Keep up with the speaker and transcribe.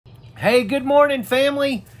Hey, good morning,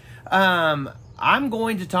 family. I'm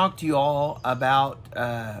going to talk to you all about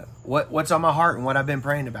what's on my heart and what I've been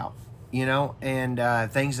praying about, and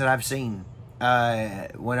things that I've seen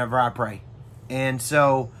whenever I pray. And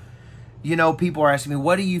so, people are asking me,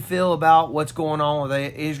 what do you feel about what's going on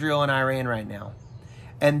with Israel and Iran right now?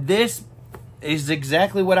 And this is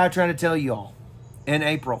exactly what I try to tell you all in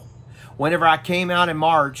April. Whenever I came out in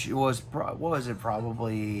March, it was,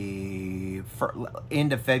 probably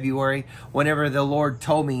end of February, whenever the Lord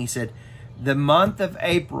told me, he said, the month of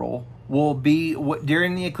April will be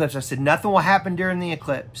during the eclipse. I said, nothing will happen during the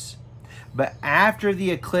eclipse. But after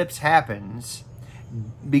the eclipse happens,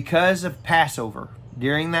 because of Passover,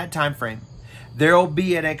 during that time frame, there will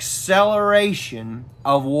be an acceleration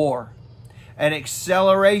of war. An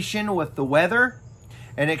acceleration with the weather,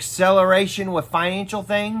 an acceleration with financial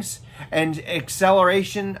things, and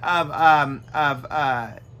acceleration of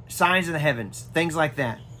signs in the heavens, things like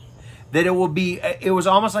that. That it will be, it was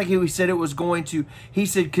almost like he said it was going to, he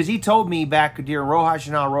said, because he told me back during Rosh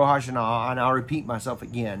Hashanah, and I'll repeat myself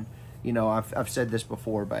again, I've said this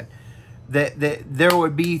before, but that there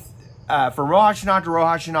would be, from Rosh Hashanah to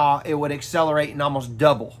Rosh Hashanah, it would accelerate and almost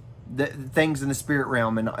double the things in the spirit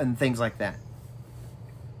realm and things like that.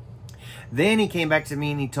 Then he came back to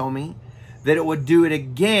me and he told me that it would do it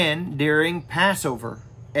again during Passover,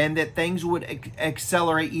 and that things would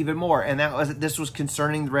accelerate even more. And this was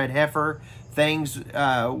concerning the red heifer. Things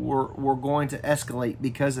were going to escalate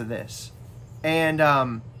because of this. And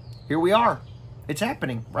here we are. It's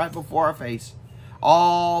happening right before our face.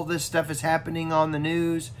 All this stuff is happening on the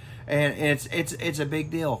news, and it's a big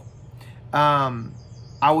deal.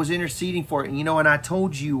 I was interceding for it, and I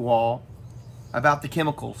told you all about the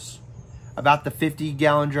chemicals, about the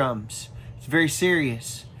 50-gallon drums. It's very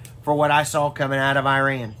serious for what I saw coming out of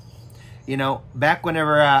Iran. Back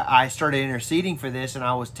whenever I started interceding for this and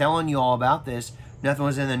I was telling you all about this, nothing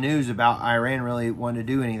was in the news about Iran really wanting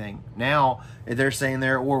to do anything. Now they're saying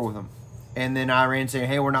they're at war with them. And then Iran saying,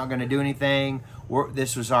 hey, we're not going to do anything.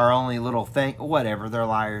 This was our only little thing. Whatever, they're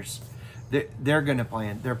liars. They're going to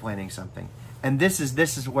plan. They're planning something. And this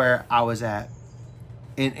is where I was at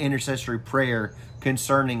in intercessory prayer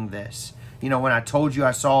concerning this. When I told you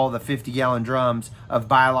I saw the 50-gallon drums of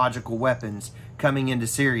biological weapons coming into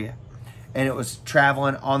Syria, and it was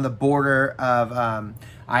traveling on the border of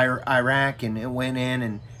Iraq, and it went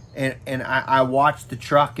in, and I watched the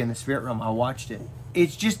truck in the spirit realm. I watched it.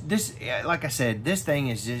 It's just this, like I said, this thing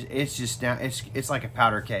is just now. It's like a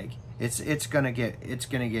powder keg. It's gonna get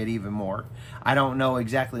even more. I don't know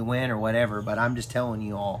exactly when or whatever, but I'm just telling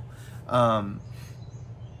you all.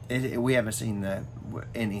 We haven't seen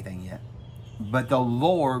anything yet. But the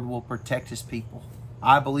Lord will protect his people.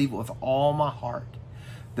 I believe with all my heart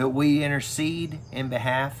that we intercede in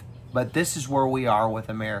behalf, but this is where we are with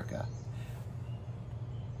America.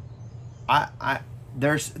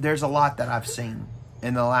 There's a lot that I've seen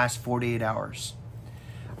in the last 48 hours.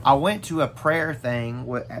 I went to a prayer thing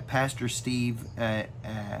at Pastor Steve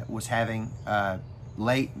was having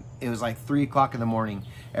late. It was like 3 o'clock in the morning.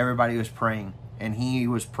 Everybody was praying, and he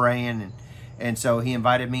was praying, and so he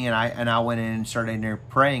invited me, and I went in and started in there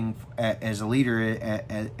praying as a leader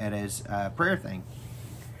at his prayer thing.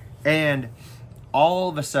 And all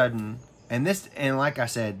of a sudden, and like I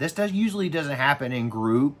said, this usually doesn't happen in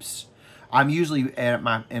groups. I'm usually in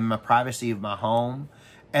my privacy of my home,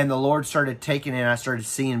 and the Lord started taking it, and I started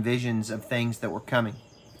seeing visions of things that were coming.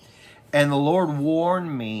 And the Lord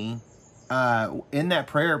warned me in that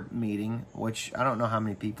prayer meeting, which I don't know how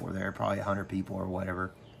many people were there, probably 100 people or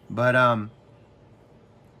whatever, but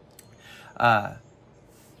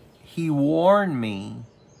he warned me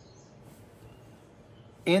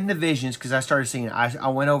in the visions, because I started seeing it. I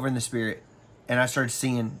went over in the spirit, and I started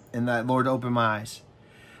seeing, and the Lord opened my eyes.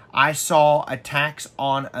 I saw attacks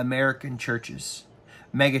on American churches,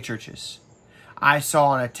 mega churches. I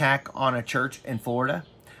saw an attack on a church in Florida.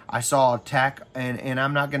 I saw an attack, and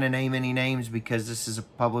I'm not going to name any names because this is a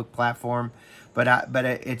public platform, but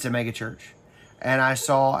it's a mega church. And I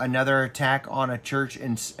saw another attack on a church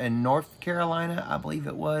in North Carolina, I believe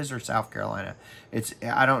it was, or South Carolina.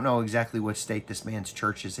 I don't know exactly what state this man's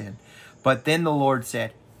church is in. But then the Lord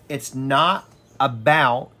said, it's not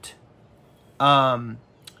about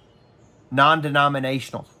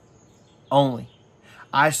non-denominational only.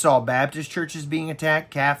 I saw Baptist churches being attacked,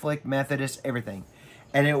 Catholic, Methodist, everything.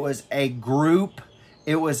 And it was a group,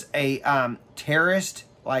 it was a terrorist,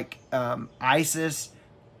 like ISIS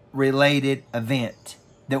related event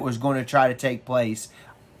that was going to try to take place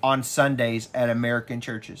on Sundays at American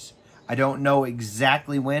churches. I don't know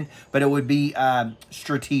exactly when, but it would be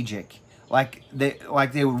strategic. Like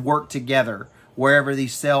they would work together wherever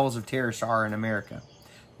these cells of terrorists are in America,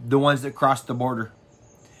 the ones that cross the border.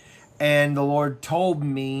 And the Lord told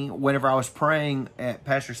me whenever I was praying at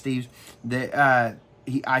Pastor Steve's that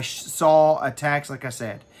I saw attacks, like I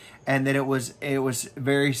said, and that it was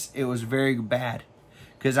very bad,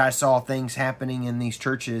 because I saw things happening in these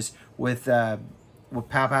churches with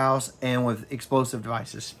pow-pows and with explosive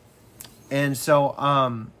devices. And so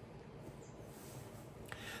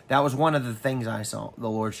that was one of the things I saw, the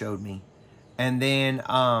Lord showed me. And then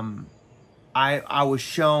I was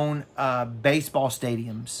shown baseball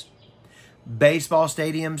stadiums. Baseball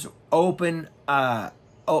stadiums open,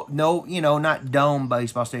 no, not dome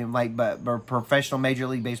baseball stadium, but professional Major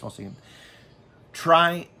League Baseball stadium.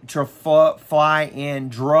 Trying to fly in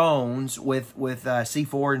drones with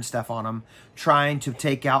C4 and stuff on them, trying to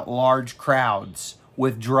take out large crowds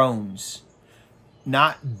with drones.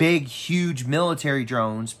 Not big, huge military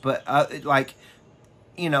drones, but like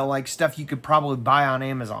stuff you could probably buy on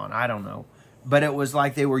Amazon. I don't know. But it was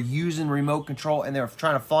like they were using remote control, and they were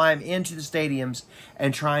trying to fly them into the stadiums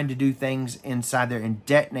and trying to do things inside there and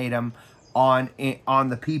detonate them on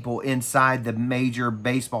the people inside the major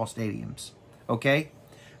baseball stadiums. Okay?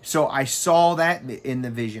 So I saw that in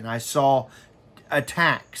the vision. I saw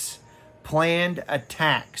attacks, planned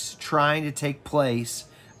attacks trying to take place,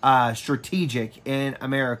 strategic in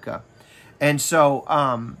America. And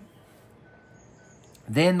so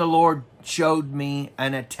then the Lord showed me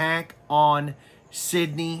an attack on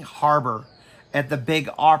Sydney Harbor at the big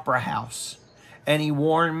opera house, and he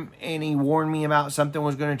warned me about something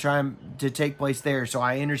was going to try to take place there. So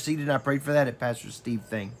I interceded. I prayed for that at Pastor Steve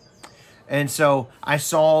thing, and so I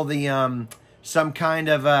saw the some kind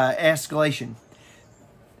of escalation.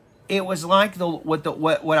 It was like what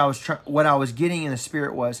I was getting in the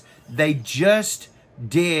spirit was they just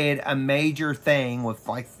did a major thing with,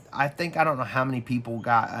 like, I don't know how many people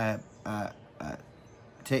got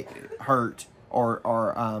hurt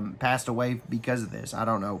or passed away because of this. I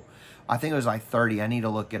don't know. I think it was like 30. I need to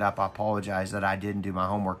look it up. I apologize that I didn't do my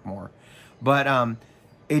homework more. But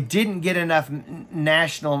it didn't get enough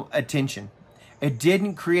national attention. It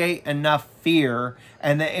didn't create enough fear.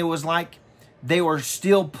 And it was like they were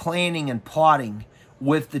still planning and plotting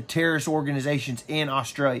with the terrorist organizations in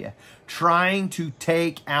Australia, trying to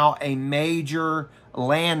take out a major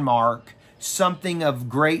landmark, something of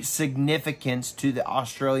great significance to the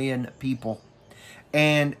Australian people.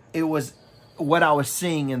 And it was what I was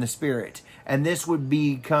seeing in the spirit. And this would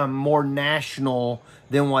become more national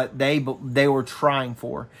than what they were trying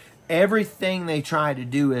for. Everything they try to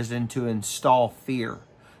do is to install fear,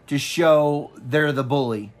 to show they're the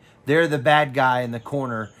bully. They're the bad guy in the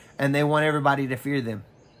corner, and they want everybody to fear them.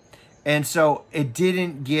 And so it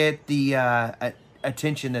didn't get the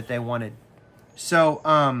attention that they wanted. So,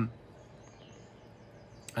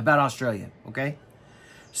 about Australia, okay?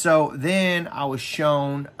 So then I was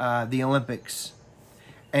shown the Olympics,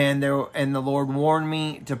 and the Lord warned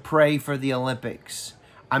me to pray for the Olympics.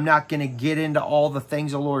 I'm not going to get into all the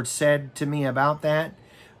things the Lord said to me about that,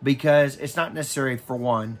 because it's not necessary for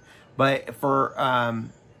one, but for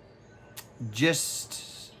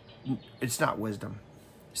it's not wisdom.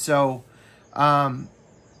 So,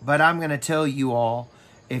 but I'm going to tell you all,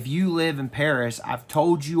 if you live in Paris, I've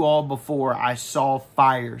told you all before, I saw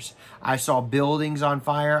fires. I saw buildings on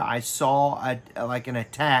fire. I saw like an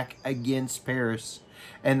attack against Paris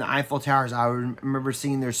and the Eiffel Towers. I remember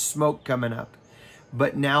seeing there's smoke coming up.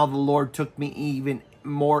 But now the Lord took me even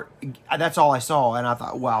more. That's all I saw. And I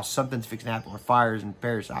thought, wow, something's fixing to happen with fires in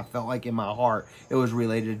Paris. I felt like in my heart it was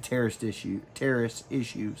related to terrorist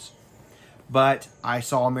issues. But I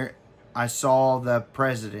saw the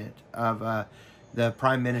president of the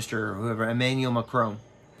prime minister, whoever, Emmanuel Macron.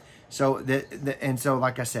 So so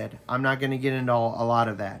like I said, I'm not going to get into a lot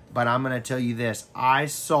of that, but I'm going to tell you this: I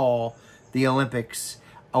saw the Olympics,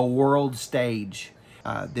 a world stage.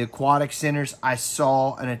 The aquatic centers, I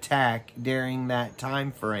saw an attack during that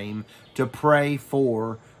time frame to pray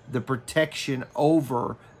for the protection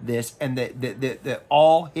over this, and that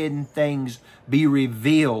all hidden things be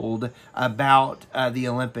revealed about the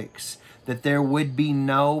Olympics. That there would be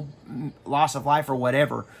no loss of life or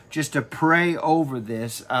whatever, just to pray over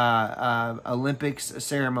this Olympics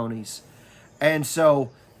ceremonies. And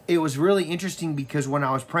so it was really interesting, because when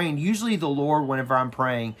I was praying, usually the Lord, whenever I'm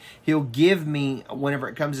praying, He'll give me, whenever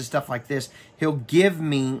it comes to stuff like this, He'll give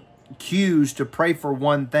me cues to pray for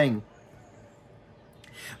one thing.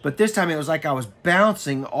 But this time it was like I was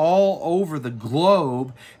bouncing all over the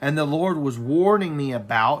globe, and the Lord was warning me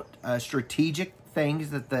about strategic things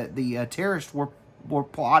that the terrorists were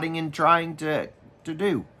plotting and trying to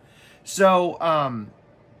do. So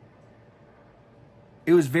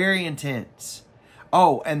It was very intense.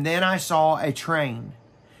 Oh, and then I saw a train.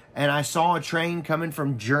 And I saw a train coming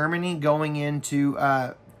from Germany going into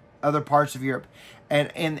other parts of Europe.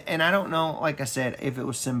 And I don't know, like I said, if it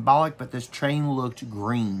was symbolic, but this train looked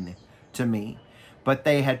green to me. But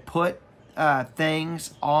they had put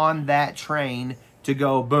things on that train to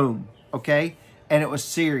go boom, okay? And it was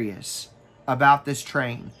serious about this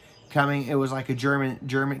train coming. It was like a German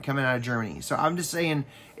coming out of Germany. So I'm just saying,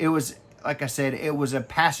 it was, like I said, it was a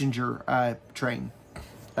passenger train.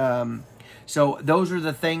 So those are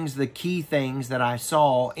the things, the key things that I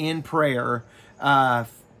saw in prayer that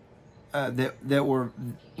were,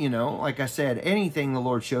 you know, like I said, anything the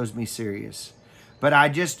Lord shows me serious. But I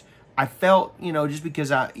felt, you know, just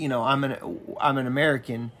because I'm an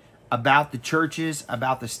American, about the churches,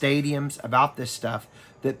 about the stadiums, about this stuff,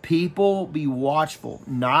 that people be watchful,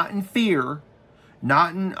 not in fear,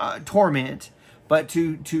 not in torment, but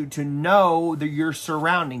to know your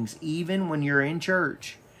surroundings, even when you're in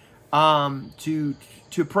church, to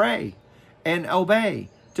pray and obey,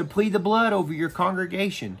 to plead the blood over your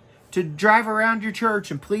congregation, to drive around your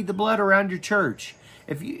church and plead the blood around your church.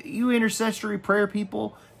 If you intercessory prayer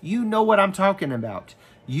people, you know what I'm talking about.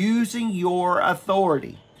 Using your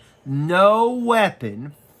authority. No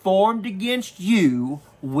weapon formed against you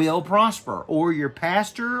will prosper, or your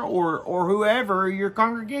pastor, or whoever, your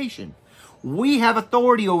congregation. We have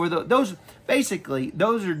authority over those. Basically,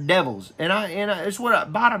 those are devils, and it's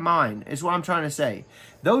what bottom line is what I'm trying to say.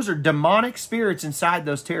 Those are demonic spirits inside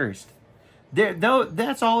those terrorists.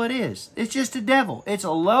 That's all it is. It's just a devil. It's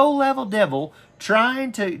a low-level devil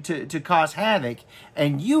trying to cause havoc,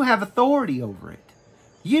 and you have authority over it.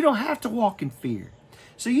 You don't have to walk in fear.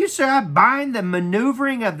 So you say, I bind the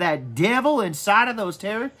maneuvering of that devil inside of those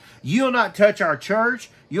terrorists. You'll not touch our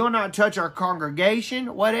church. You'll not touch our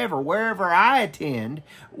congregation. Whatever, wherever I attend,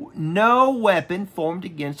 no weapon formed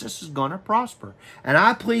against us is going to prosper. And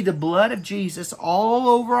I plead the blood of Jesus all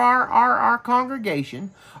over our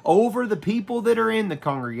congregation, over the people that are in the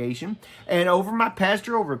congregation, and over my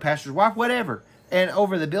pastor, over a pastor's wife, whatever, and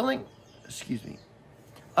over the building. Excuse me.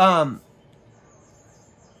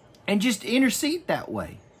 And just intercede that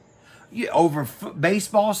way. Over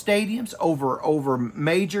baseball stadiums, over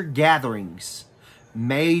major gatherings,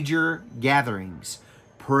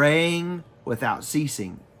 praying without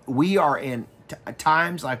ceasing. We are in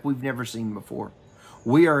times like we've never seen before.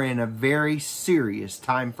 We are in a very serious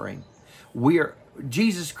time frame.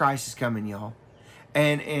 Jesus Christ is coming, y'all,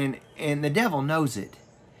 and the devil knows it,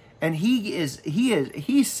 and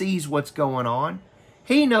he sees what's going on.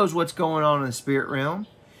 He knows what's going on in the spirit realm.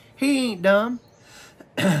 He ain't dumb.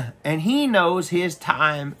 And he knows his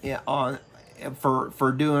time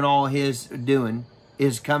for doing all his doing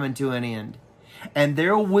is coming to an end. And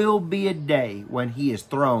there will be a day when he is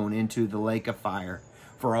thrown into the lake of fire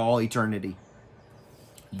for all eternity.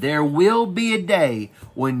 There will be a day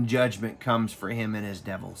when judgment comes for him and his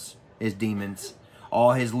devils, his demons,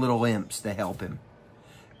 all his little imps to help him.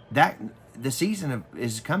 The season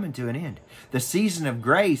is coming to an end. The season of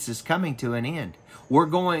grace is coming to an end. We're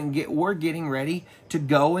getting ready to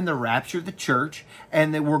go in the rapture of the church,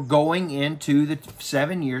 and that we're going into the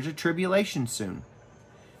 7 years of tribulation soon.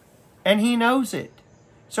 And he knows it.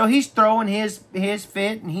 So he's throwing his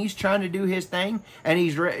fit, and he's trying to do his thing, and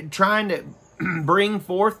he's trying to bring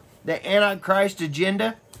forth the Antichrist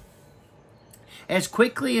agenda as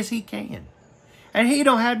quickly as he can. And he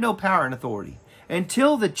don't have no power and authority.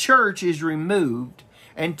 Until the church is removed,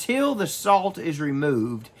 until the salt is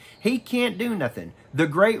removed, he can't do nothing. The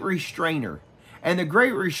great restrainer. And the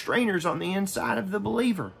great restrainer is on the inside of the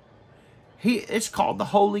believer. It's called the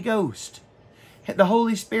Holy Ghost. The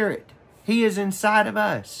Holy Spirit. He is inside of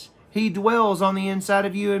us. He dwells on the inside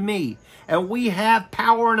of you and me. And we have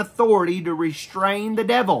power and authority to restrain the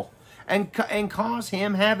devil and cause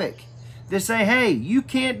him havoc. To say, hey, you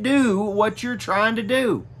can't do what you're trying to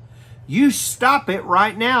do. You stop it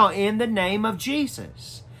right now in the name of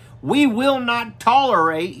Jesus. We will not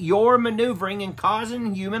tolerate your maneuvering and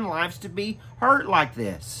causing human lives to be hurt like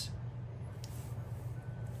this.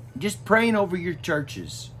 Just praying over your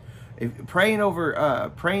churches, praying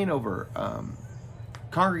over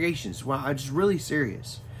congregations. Well, it's really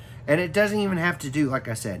serious, and it doesn't even have to do, like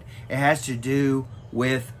I said, it has to do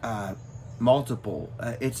with multiple.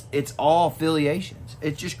 It's all affiliations.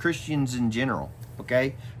 It's just Christians in general.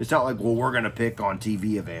 Okay, it's not like, well, we're going to pick on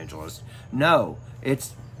TV evangelists. No,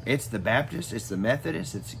 it's the Baptists, it's the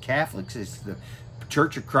Methodists, it's the Catholics, it's the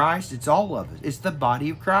Church of Christ. It's all of it. It's the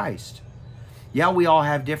body of Christ. Yeah, we all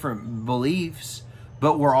have different beliefs,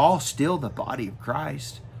 but we're all still the body of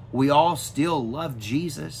Christ. We all still love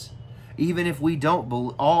Jesus. even if we don't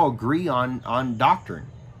all agree on doctrine,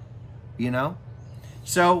 you know?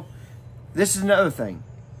 So this is another thing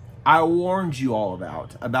I warned you all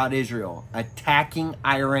about Israel attacking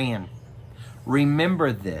Iran.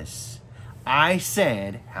 Remember this. I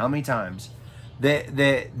said, how many times,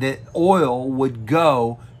 that oil would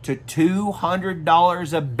go to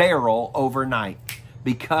 $200 a barrel overnight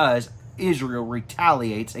because Israel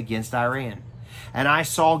retaliates against Iran. And I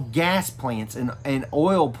saw gas plants and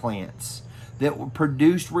oil plants that were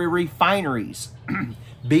produced refineries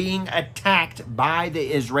being attacked by the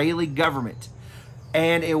Israeli government.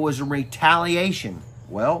 And it was a retaliation.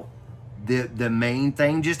 Well, the main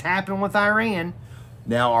thing just happened with Iran.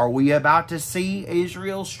 Now, are we about to see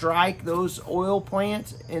Israel strike those oil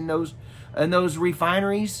plants and those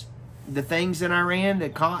refineries? The things in Iran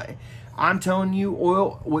that caught, I'm telling you,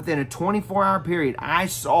 oil within a 24-hour period. I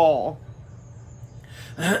saw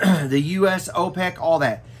the U.S., OPEC, all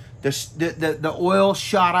that. The oil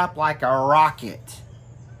shot up like a rocket,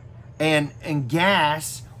 and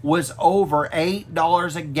gas was over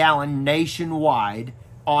 $8 a gallon nationwide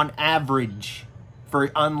on average for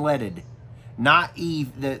unleaded, not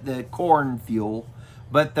the corn fuel,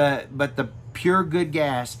 but the pure good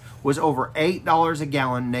gas was over $8 a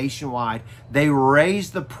gallon nationwide. They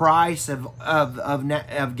raised the price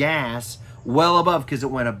of gas well above, because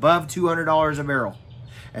it went above $200 a barrel,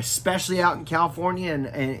 especially out in California and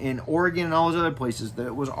in Oregon and all those other places.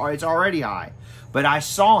 It's already high. But I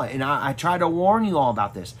saw it, and I tried to warn you all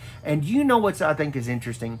about this. And you know what I think is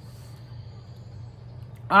interesting?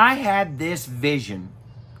 I had this vision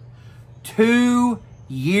 2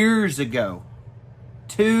 years ago.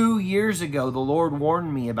 2 years ago, the Lord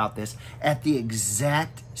warned me about this at the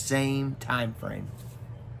exact same time frame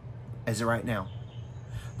as it right now.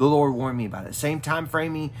 The Lord warned me about it. Same time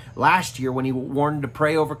frame last year when he warned to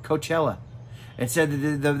pray over Coachella and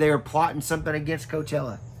said that they were plotting something against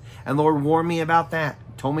Coachella. And the Lord warned me about that.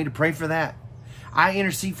 Told me to pray for that. I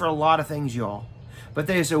intercede for a lot of things, y'all. But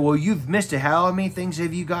they say, well, you've missed it. How many things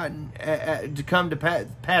have you gotten to come to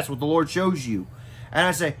pass what the Lord shows you? And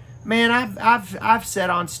I say, man, I've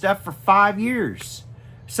sat on stuff for 5 years.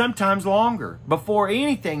 Sometimes longer, before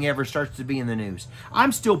anything ever starts to be in the news.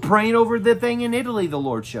 I'm still praying over the thing in Italy the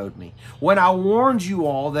Lord showed me. When I warned you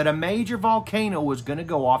all that a major volcano was going to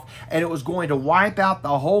go off and it was going to wipe out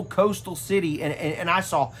the whole coastal city. And I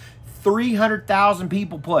saw 300,000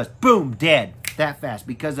 people plus, boom, dead that fast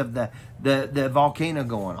because of the volcano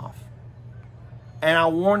going off. And I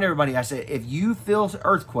warned everybody, I said, if you feel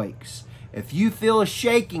earthquakes, if you feel a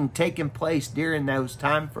shaking taking place during those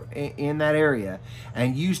time in that area,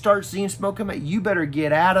 and you start seeing smoke come out, you better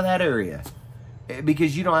get out of that area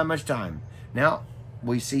because you don't have much time. Now,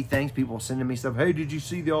 we see things, people sending me stuff. Hey, did you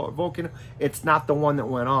see the volcano? It's not the one that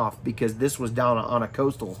went off, because this was down on a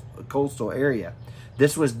coastal area.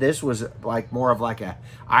 This was like more of like a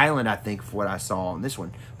island, I think, for what I saw on this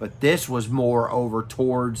one. But this was more over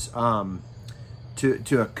towards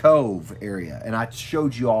to a cove area, and I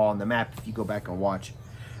showed you all on the map if you go back and watch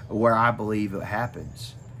where I believe it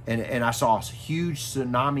happens. And I saw a huge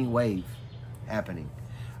tsunami wave happening.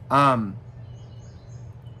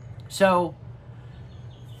 So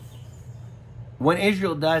when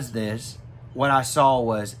Israel does this, what I saw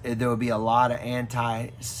was there would be a lot of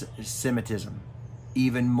anti-Semitism,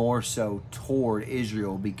 even more so toward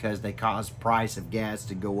Israel, because they caused price of gas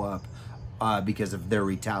to go up because of their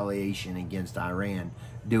retaliation against Iran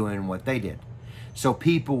doing what they did. So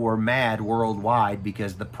people were mad worldwide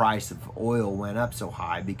because the price of oil went up so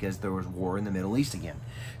high because there was war in the Middle East again.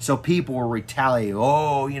 So people were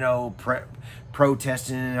retaliating,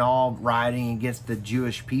 protesting and all, rioting against the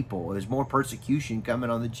Jewish people. There's more persecution coming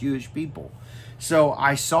on the Jewish people. So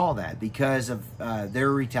I saw that because of their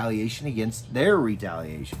retaliation against their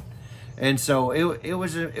retaliation. And so it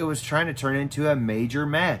was trying to turn into a major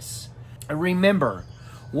mess. I remember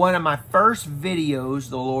one of my first videos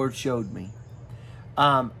the Lord showed me.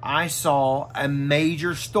 I saw a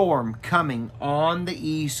major storm coming on the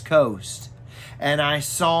East Coast. And I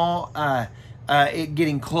saw it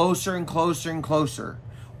getting closer and closer and closer.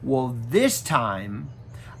 Well, this time,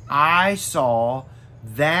 I saw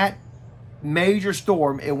that major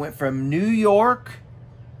storm. It went from New York.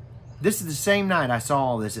 This is the same night I saw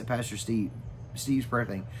all this at Pastor Steve's prayer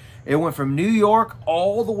thing. It went from New York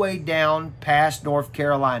all the way down past North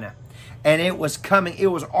Carolina. And it was coming. It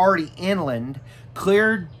was already inland,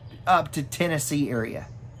 cleared up to Tennessee area.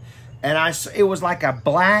 And it was like a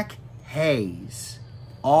black haze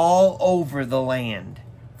all over the land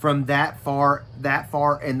from that far,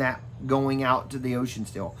 and that going out to the ocean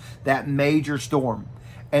still. That major storm.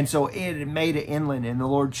 And so it made it inland, and the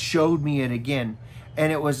Lord showed me it again.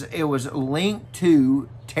 and it was linked to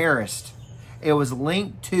terrorists. It was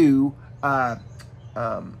linked to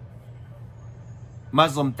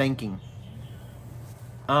Muslim thinking.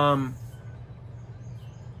 There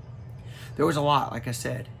was a lot, like I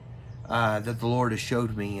said, that the Lord has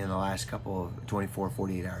showed me in the last couple of 24,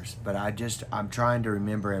 48 hours. But I'm trying to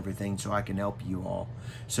remember everything so I can help you all,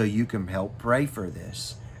 so you can help pray for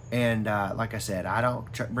this. And like I said, I don't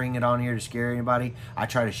bring it on here to scare anybody. I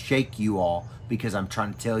try to shake you all because I'm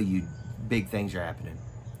trying to tell you big things are happening.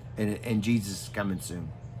 And Jesus is coming soon.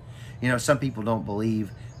 You know, some people don't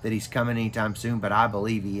believe that he's coming anytime soon, but I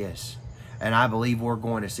believe he is. And I believe we're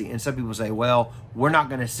going to see. And some people say, well, we're not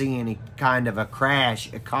going to see any kind of a crash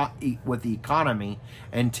with the economy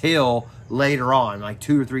until later on, like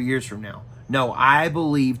 2 or 3 years from now. No, I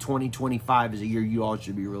believe 2025 is a year you all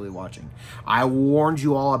should be really watching. I warned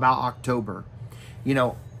you all about October. You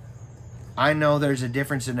know, I know there's a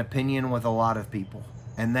difference in opinion with a lot of people.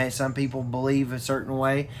 And some people believe a certain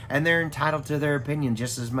way, and they're entitled to their opinion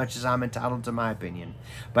just as much as I'm entitled to my opinion.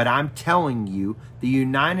 But I'm telling you, the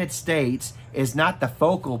United States is not the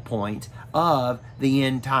focal point of the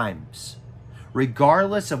end times.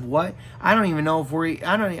 Regardless of what, I don't even know if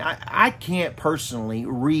I can't personally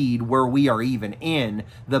read where we are even in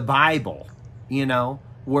the Bible, you know,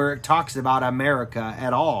 where it talks about America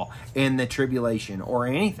at all in the tribulation or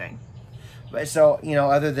anything. So, you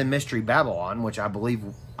know, other than Mystery Babylon, which I believe,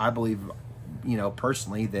 you know,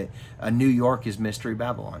 personally, that New York is Mystery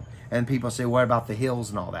Babylon. And people say, what about the hills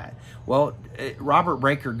and all that? Well, Robert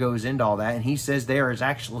Breaker goes into all that, and he says there is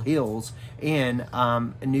actual hills in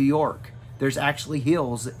New York. There's actually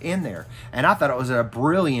hills in there. And I thought it was a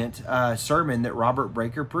brilliant sermon that Robert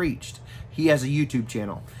Breaker preached. He has a YouTube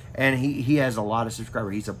channel, and he has a lot of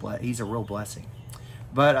subscribers. He's a real blessing.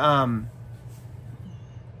 But,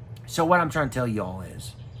 so what I'm trying to tell you all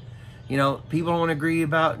is, you know, people don't agree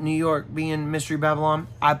about New York being Mystery Babylon.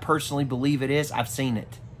 I personally believe it is. I've seen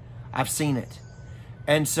it. I've seen it.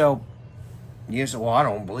 And so, you say, well, I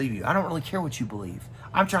don't believe you. I don't really care what you believe.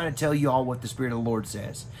 I'm trying to tell you all what the Spirit of the Lord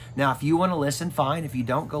says. Now, if you want to listen, fine. If you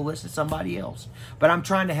don't, go listen to somebody else. But I'm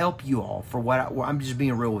trying to help you all for I'm just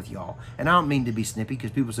being real with you all. And I don't mean to be snippy,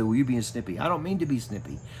 because people say, well, you're being snippy. I don't mean to be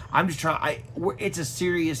snippy. I'm just trying. It's a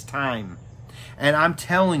serious time. And I'm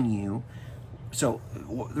telling you, so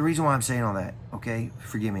the reason why I'm saying all that, okay,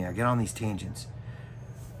 forgive me, I get on these tangents.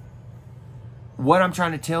 What I'm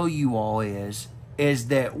trying to tell you all is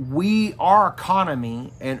that our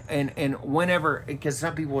economy, and whenever, because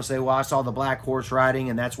some people will say, well, I saw the black horse riding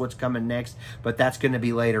and that's what's coming next, but that's going to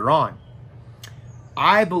be later on.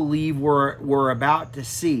 I believe we're about to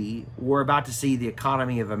see the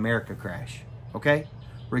economy of America crash, okay?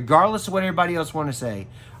 Regardless of what everybody else want to say,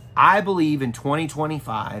 I believe in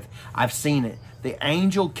 2025, I've seen it. The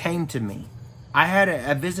angel came to me. I had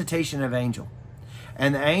a visitation of angel.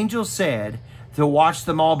 And the angel said to watch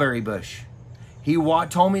the mulberry bush. He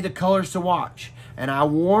told me the colors to watch. And I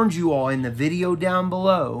warned you all in the video down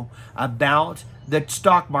below about the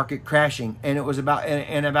stock market crashing. And it was about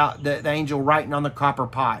the angel writing on the copper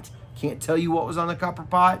pot. Can't tell you what was on the copper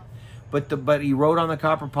pot, but he wrote on the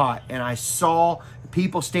copper pot. And I saw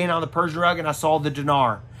people standing on the Persian rug, and I saw the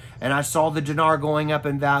dinar. And I saw the dinar going up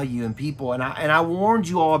in value, and people, and I warned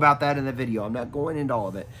you all about that in the video. I'm not going into all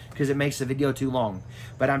of it because it makes the video too long.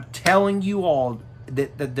 But I'm telling you all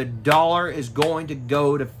that the dollar is going to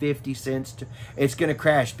go to 50 cents. It's going to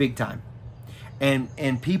crash big time.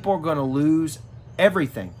 And people are going to lose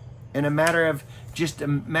everything in a matter of just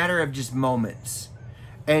moments.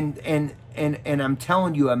 And I'm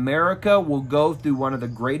telling you, America will go through one of the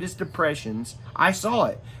greatest depressions. I saw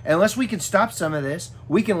it. Unless we can stop some of this,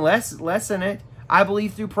 we can lessen it, I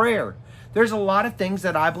believe, through prayer. There's a lot of things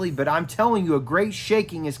that I believe, but I'm telling you, a great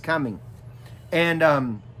shaking is coming.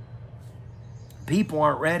 And people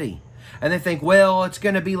aren't ready. And they think, well, it's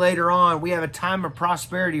going to be later on. We have a time of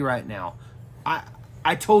prosperity right now.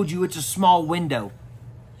 I told you it's a small window.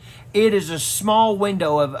 It is a small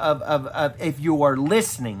window of if you are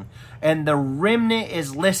listening and the remnant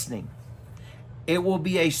is listening. It will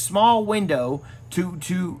be a small window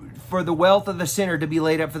for the wealth of the sinner to be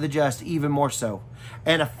laid up for the just, even more so.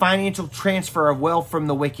 And a financial transfer of wealth from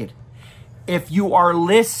the wicked. If you are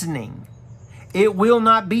listening, it will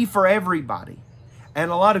not be for everybody.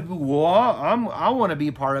 And a lot of people, well, I want to be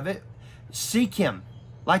a part of it. Seek him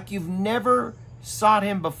like you've never sought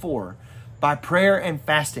him before, by prayer and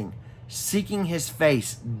fasting, seeking his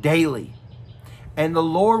face daily. And the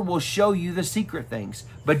Lord will show you the secret things.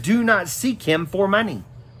 But do not seek him for money.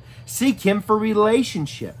 Seek him for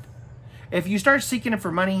relationship. If you start seeking him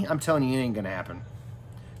for money, I'm telling you, it ain't going to happen.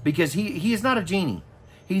 Because he is not a genie.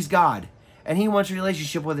 He's God. and he wants a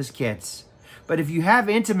relationship with his kids. But if you have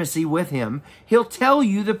intimacy with him, he'll tell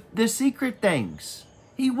you the secret things.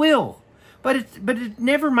 He will. But it's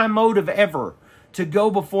never my motive ever to go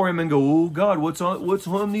before him and go, oh God, what's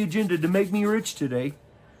on the agenda to make me rich today?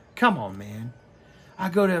 Come on, man. I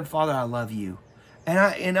go to him, Father, I love you.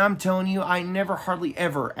 And I'm telling you, I never hardly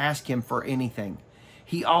ever ask him for anything.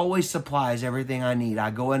 He always supplies everything I need.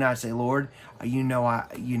 I go in and I say, Lord, you know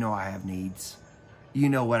I have needs. You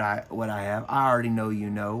know what I have. I already know you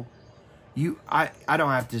know. I don't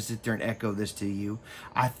have to sit there and echo this to you.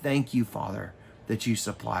 I thank you, Father, that you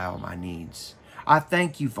supply all my needs. I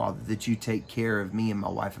thank you, Father, that you take care of me and my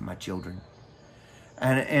wife and my children.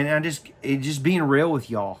 And I just being real with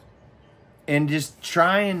y'all. And just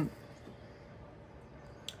I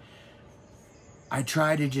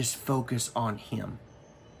try to just focus on him.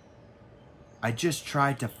 I just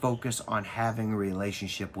try to focus on having a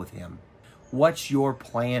relationship with him. What's your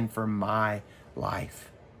plan for my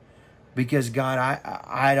life? Because God,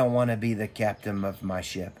 I don't want to be the captain of my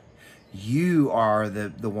ship. You are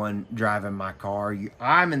the one driving my car.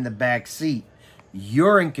 I'm in the back seat.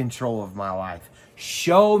 You're in control of my life.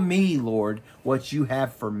 Show me, Lord, what you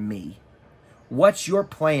have for me. What's your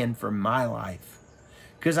plan for my life?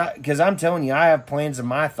 Because I'm telling you, I have plans in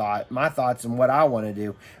my thoughts and what I want to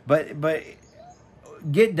do. But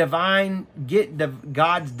get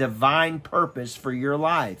God's divine purpose for your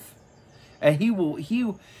life.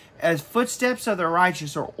 And as footsteps of the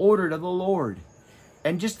righteous are ordered of the Lord.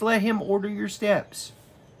 And just let him order your steps.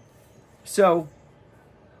 So,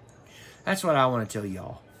 that's what I want to tell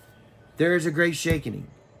y'all. There is a great shaking.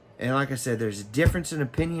 And like I said, there's a difference in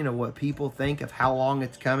opinion of what people think of how long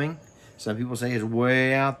it's coming. Some people say it's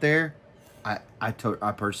way out there. I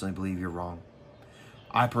personally believe you're wrong.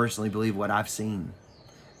 I personally believe what I've seen.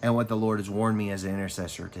 And what the Lord has warned me as an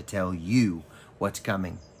intercessor to tell you what's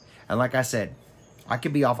coming. And like I said, I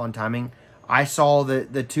could be off on timing. I saw the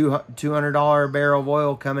 $200 barrel of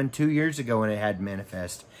oil coming 2 years ago and it had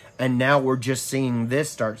manifest. And now we're just seeing this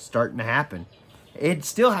starting to happen. It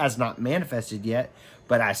still has not manifested yet,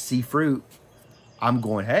 but I see fruit. I'm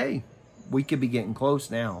going, hey, we could be getting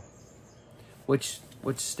close now. Which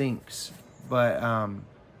stinks. But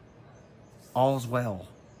all's well.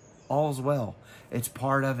 All's well. It's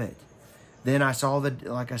part of it. Then I saw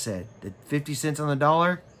like I said, the 50 cents on the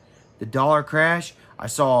dollar crash. I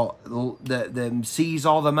saw the seize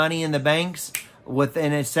all the money in the banks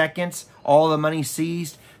within seconds. All the money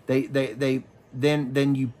seized. It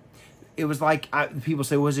was like people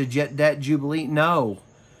say, was it debt jubilee? No,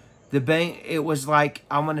 the bank. It was like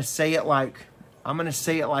I'm gonna say it like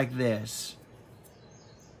this.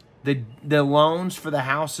 The loans for the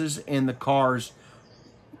houses and the cars,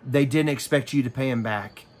 they didn't expect you to pay them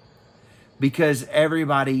back because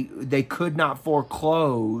they could not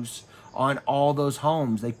foreclose on all those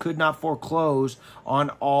homes. They could not foreclose on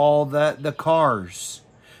all the cars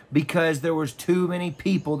because there was too many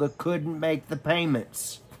people that couldn't make the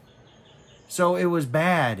payments. So it was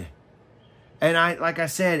bad. And like I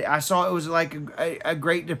said, I saw it was like a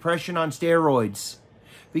Great Depression on steroids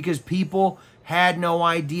because people had no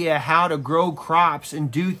idea how to grow crops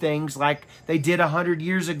and do things like they did 100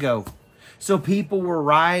 years ago. So people were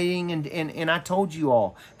rioting and I told you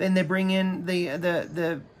all. Then they bring in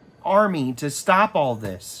the army to stop all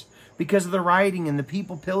this because of the rioting and the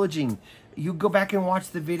people pillaging. You go back and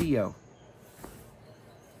watch the video.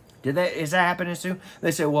 Is that happening soon?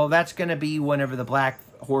 They say, well, that's going to be whenever the black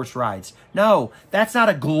horse rides. No, that's not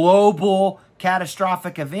a global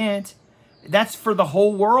catastrophic event. That's for the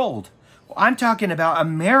whole world. I'm talking about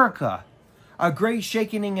America. A great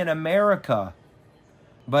shaking in America.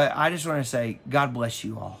 But I just want to say, God bless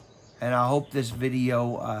you all. And I hope this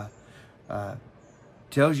video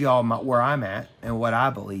tells you all where I'm at and what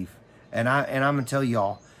I believe. And I'm going to tell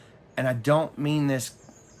y'all, and I don't mean this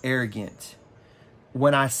arrogant.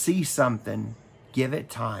 When I see something, give it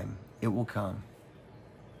time. It will come.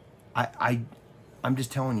 I'm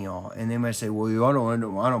just telling y'all. And they might say, well, I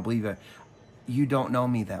don't believe it. You don't know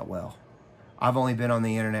me that well. I've only been on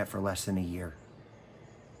the internet for less than a year.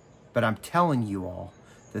 But I'm telling you all,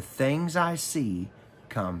 the things I see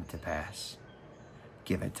come to pass.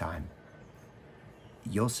 Give it time.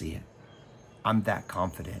 You'll see it. I'm that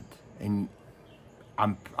confident. And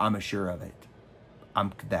I'm sure of it.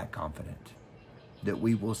 I'm that confident that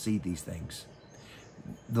we will see these things.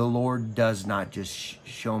 The Lord does not just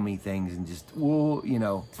show me things and just, well, you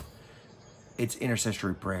know, it's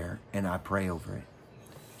intercessory prayer and I pray over it.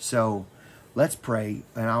 So let's pray,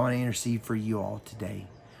 and I want to intercede for you all today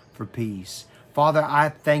for peace. Father, I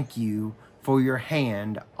thank you for your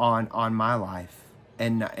hand on my life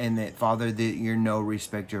and that, Father, that you're no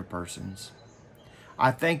respecter of persons.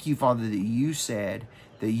 I thank you, Father, that you said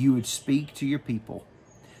that you would speak to your people,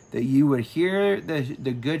 that you would hear the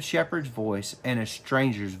good shepherd's voice, and a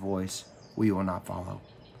stranger's voice we will not follow.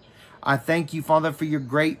 I thank you, Father, for your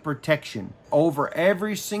great protection over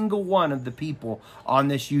every single one of the people on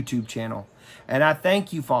this YouTube channel. And I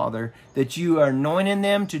thank you, Father, that you are anointing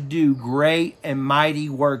them to do great and mighty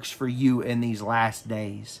works for you in these last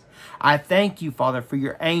days. I thank you, Father, for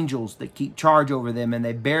your angels that keep charge over them, and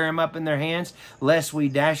they bear them up in their hands, lest we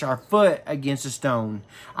dash our foot against a stone.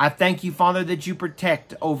 I thank you, Father, that you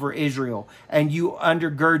protect over Israel, and you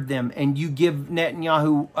undergird them, and you give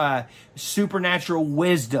Netanyahu supernatural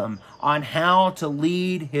wisdom on how to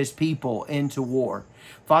lead his people into war.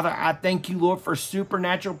 Father, I thank you, Lord, for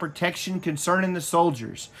supernatural protection concerning the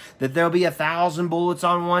soldiers, that there'll be 1,000 bullets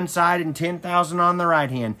on one side and 10,000 on the right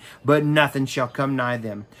hand, but nothing shall come nigh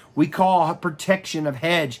them. We call a protection of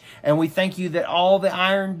hedge, and we thank you that all the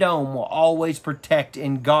Iron Dome will always protect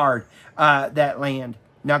and guard that land.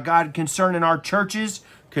 Now, God, concerning our churches,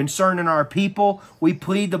 concerning our people, we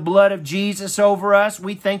plead the blood of Jesus over us.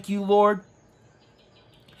 We thank you, Lord,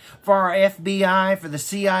 for our FBI, for the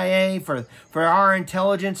CIA, for our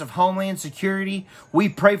intelligence of Homeland Security. We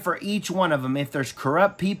pray for each one of them. If there's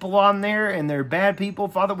corrupt people on there and they're bad people,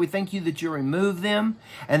 Father, we thank you that you remove them,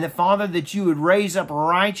 and that, Father, that you would raise up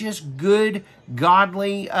righteous, good,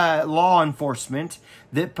 godly law enforcement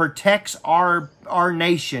that protects our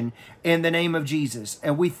nation in the name of Jesus.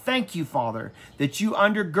 And we thank you, Father, that you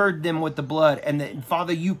undergird them with the blood, and that,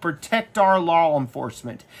 Father, you protect our law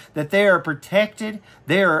enforcement, that they are protected.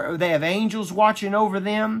 They have angels watching over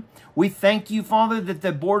them. We thank you, Father, that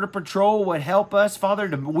the Border Patrol would help us, Father,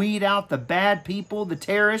 to weed out the bad people, the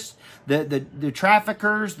terrorists, the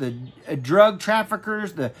traffickers, the drug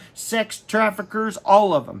traffickers, the sex traffickers,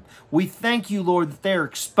 all of them. We thank you, Lord, that they're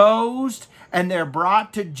exposed and they're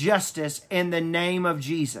brought to justice in the name of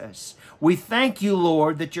Jesus. We thank you,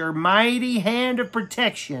 Lord, that your mighty hand of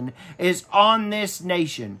protection is on this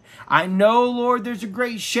nation. I know, Lord, there's a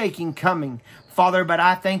great shaking coming, Father, but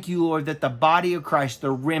I thank you, Lord, that the body of Christ,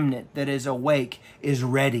 the remnant that is awake, is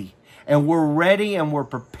ready. And we're ready and we're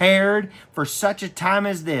prepared for such a time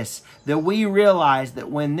as this, that we realize that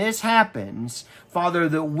when this happens, Father,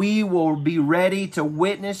 that we will be ready to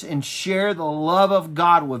witness and share the love of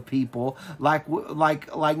God with people like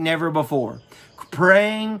never before.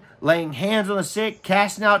 Praying, laying hands on the sick,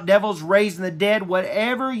 casting out devils, raising the dead,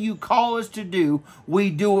 whatever you call us to do, we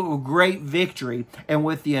do it with great victory and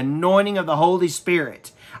with the anointing of the Holy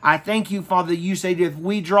Spirit. I thank you, Father, you say that if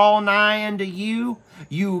we draw nigh unto you,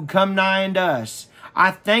 you come nigh unto us.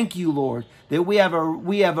 I thank you, Lord, that we have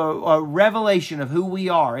a revelation of who we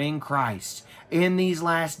are in Christ in these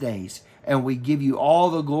last days. And we give you all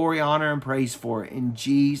the glory, honor, and praise for it in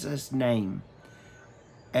Jesus' name.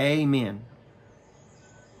 Amen.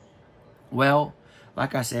 Well,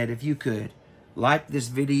 like I said, if you could, like this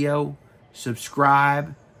video,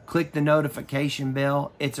 subscribe, click the notification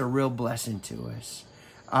bell. It's a real blessing to us.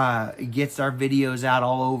 It gets our videos out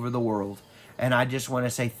all over the world. And I just want to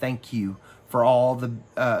say thank you for all the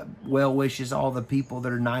well wishes, all the people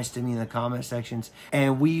that are nice to me in the comment sections.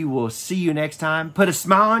 And we will see you next time. Put a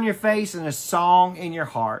smile on your face and a song in your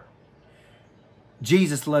heart.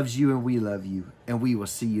 Jesus loves you and we love you. And we will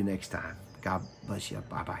see you next time. God bless you.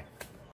 Bye-bye.